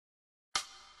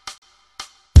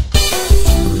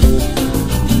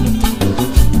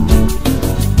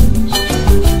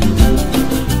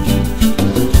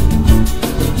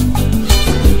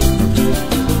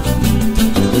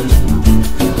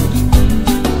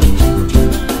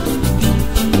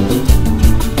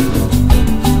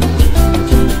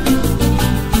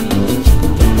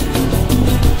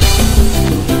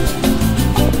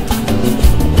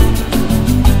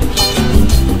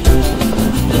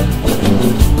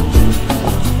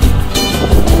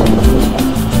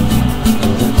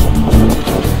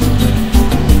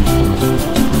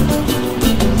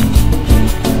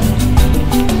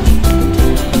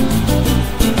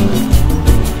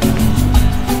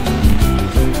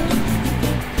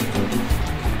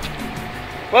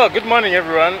Well, good morning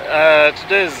everyone.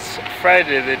 Today is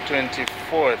Friday the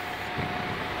 24th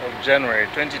of January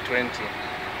 2020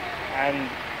 and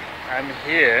I'm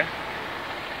here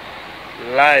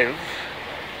live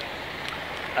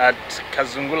at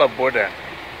Kazungula border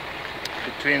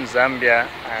between Zambia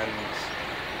and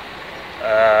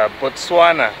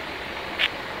Botswana.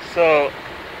 So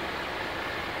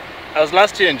I was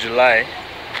last year in July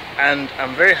and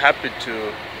I'm very happy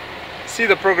to see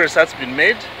the progress that's been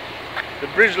made. The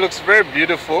bridge looks very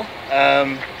beautiful.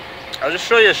 I'll just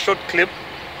show you a short clip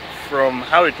from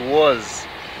how it was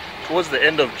towards the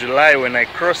end of July when I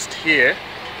crossed here.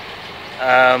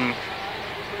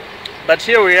 But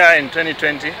here we are in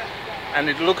 2020 and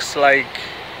it looks like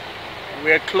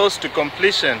we're close to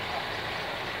completion.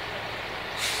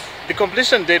 The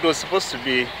completion date was supposed to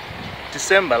be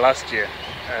December last year,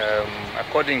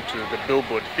 according to the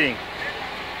billboard thing.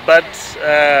 But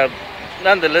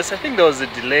nonetheless, I think there was a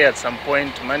delay at some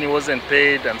point, money wasn't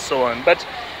paid and so on. But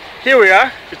here we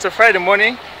are, it's a Friday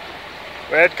morning,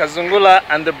 we're at Kazungula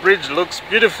and the bridge looks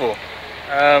beautiful.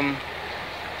 I'll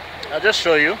just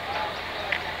show you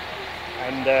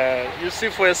and you see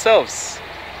for yourselves.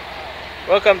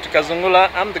 Welcome to Kazungula,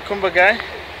 I'm the Kumba guy.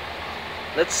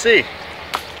 Let's see.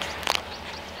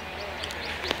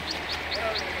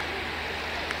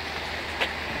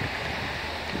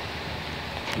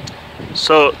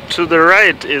 So to the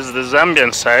right is the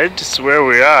Zambian side, it's where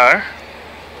we are.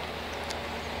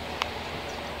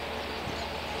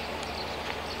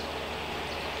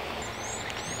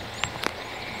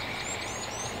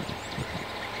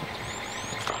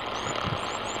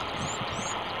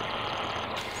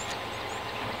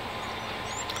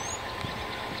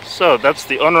 So that's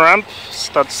the on-ramp,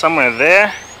 starts somewhere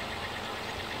there.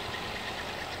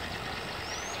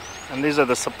 And these are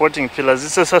the supporting pillars.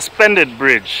 It's a suspended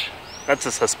bridge. That's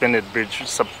a suspended bridge.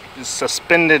 It's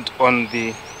suspended on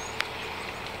the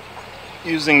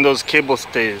using those cable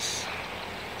stays.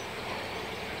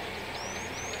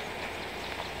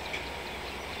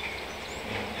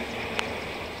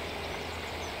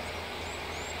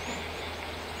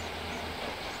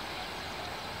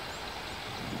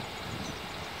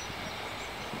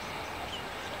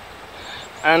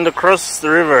 And across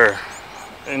the river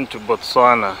into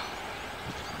Botswana.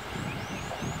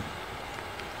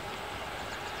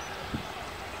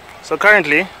 So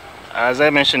currently, as I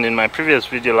mentioned in my previous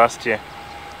video last year,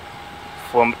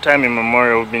 for time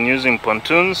immemorial we've been using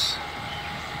pontoons,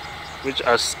 which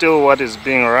are still what is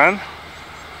being run.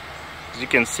 As you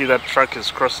can see, that truck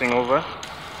is crossing over.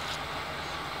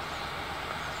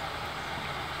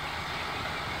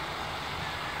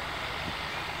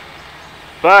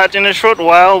 But in a short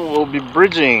while we'll be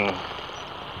bridging.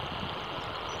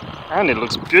 And it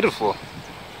looks beautiful.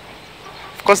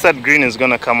 Of course that green is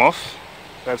gonna come off.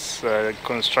 That's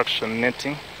construction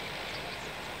netting.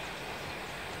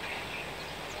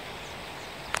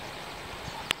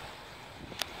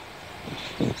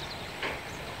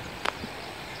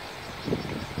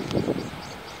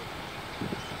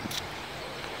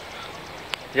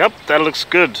 Yep, that looks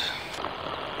good.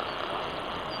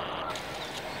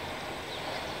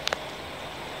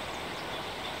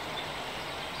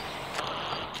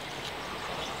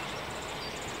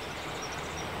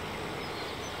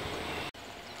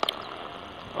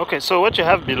 Okay, so what you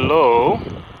have below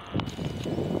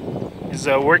is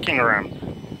a working ramp.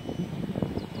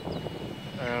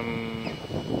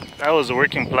 That was a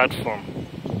working platform.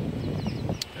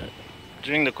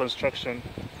 During the construction,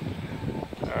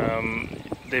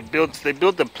 they built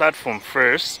the platform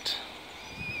first,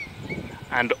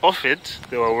 and off it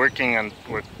they were working and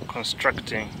were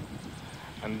constructing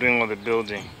and doing all the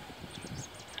building,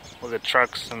 all the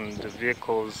trucks and the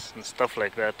vehicles and stuff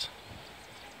like that.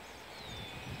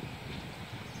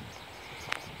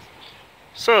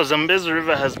 So Zambezi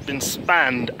River has been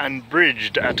spanned and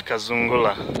bridged at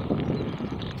Kazungula.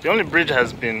 The only bridge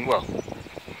has been, well,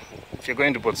 if you're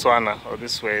going to Botswana or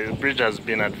this way, the bridge has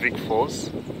been at Vic Falls.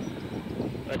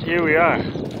 But here we are.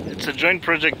 It's a joint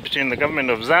project between the government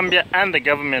of Zambia and the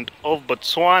government of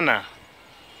Botswana.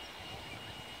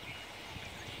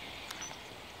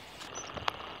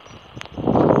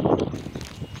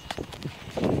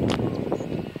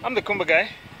 I'm the Kumba guy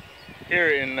here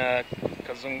in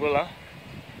Kazungula.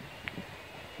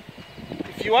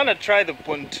 If you want to try the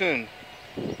pontoon,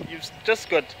 you've just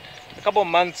got a couple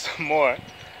months more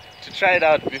to try it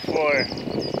out before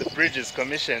the bridge is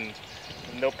commissioned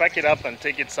and they'll pack it up and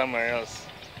take it somewhere else.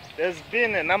 There's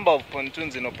been a number of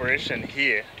pontoons in operation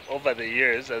here over the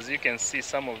years. As you can see,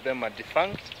 some of them are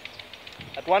defunct.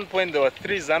 At one point there were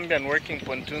 3 Zambian working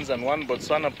pontoons and 1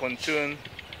 Botswana pontoon.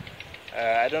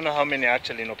 I don't know how many are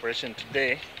actually in operation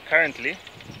today, currently.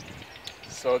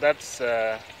 So that's,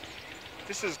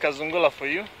 this is Kazungula for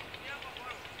you.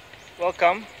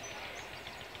 Welcome.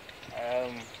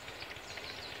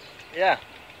 Yeah.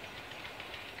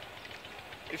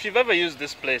 If you've ever used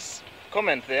this place,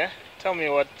 comment there. Tell me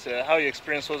what, how your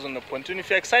experience was on the pontoon. If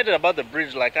you're excited about the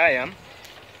bridge like I am,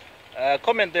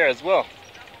 comment there as well.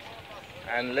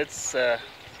 And let's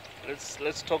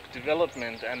talk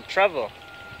development and travel.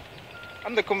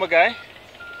 I'm the Kumba guy.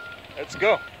 Let's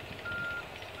go.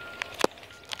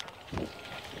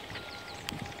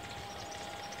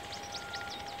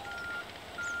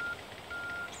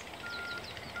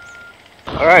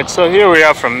 Alright, so here we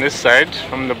are from this side,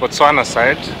 from the Botswana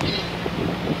side.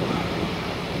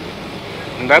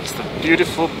 And that's the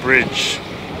beautiful bridge.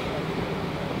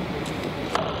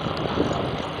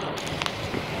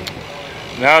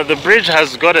 Now the bridge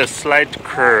has got a slight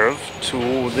curve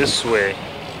to this way.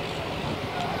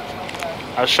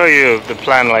 I'll show you the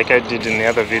plan like I did in the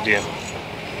other video.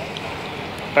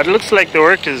 But it looks like the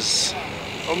work is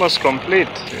almost complete.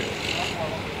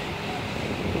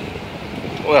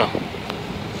 Well,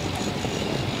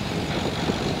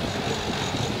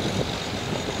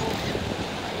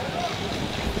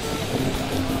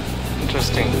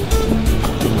 interesting.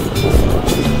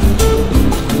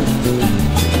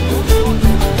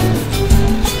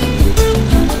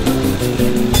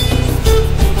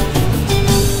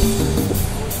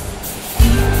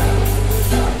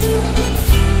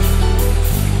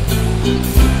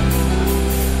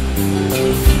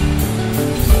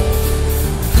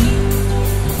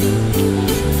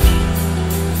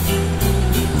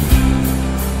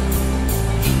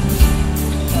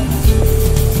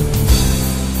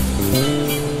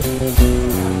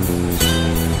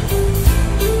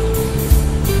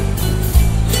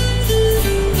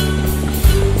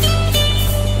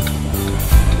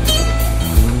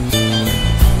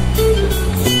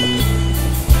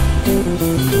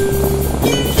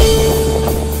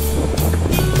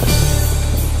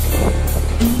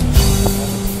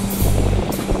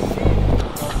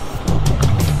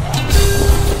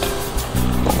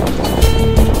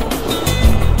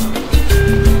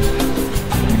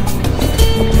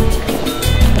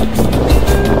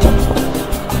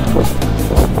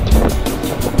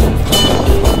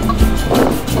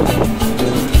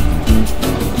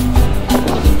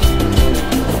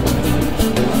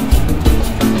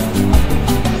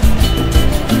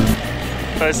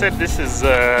 I said this is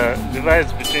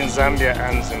divides between Zambia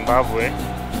and Zimbabwe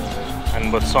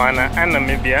and Botswana and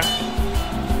Namibia.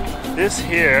 This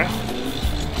here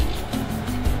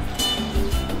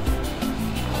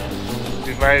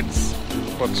divides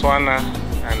Botswana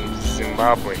and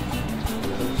Zimbabwe,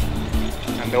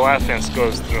 and the wire fence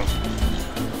goes through.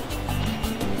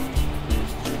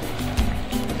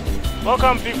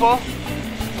 Welcome people.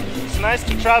 It's nice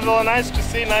to travel, nice to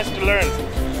see, nice to learn.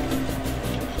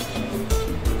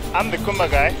 I'm the Kumba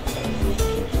guy.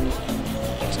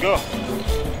 Let's go.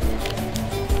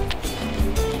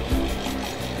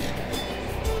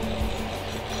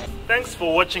 Thanks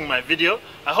for watching my video.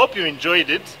 I hope you enjoyed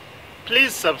it.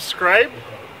 Please subscribe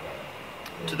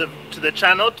to the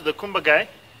channel, to the Kumba guy.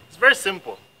 It's very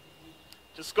simple.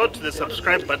 Just go to the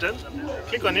subscribe button,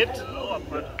 click on it,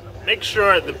 make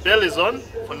sure the bell is on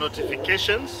for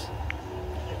notifications,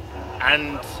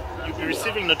 and you'll be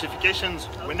receiving notifications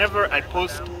whenever I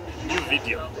post a new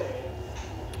video.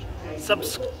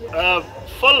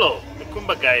 Follow the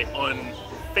Kumba guy on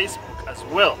Facebook as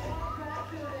well,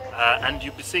 and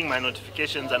you'll be seeing my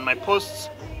notifications and my posts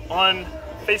on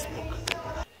Facebook.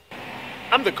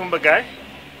 I'm the Kumba guy.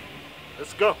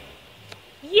 Let's go.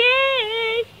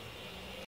 Yay!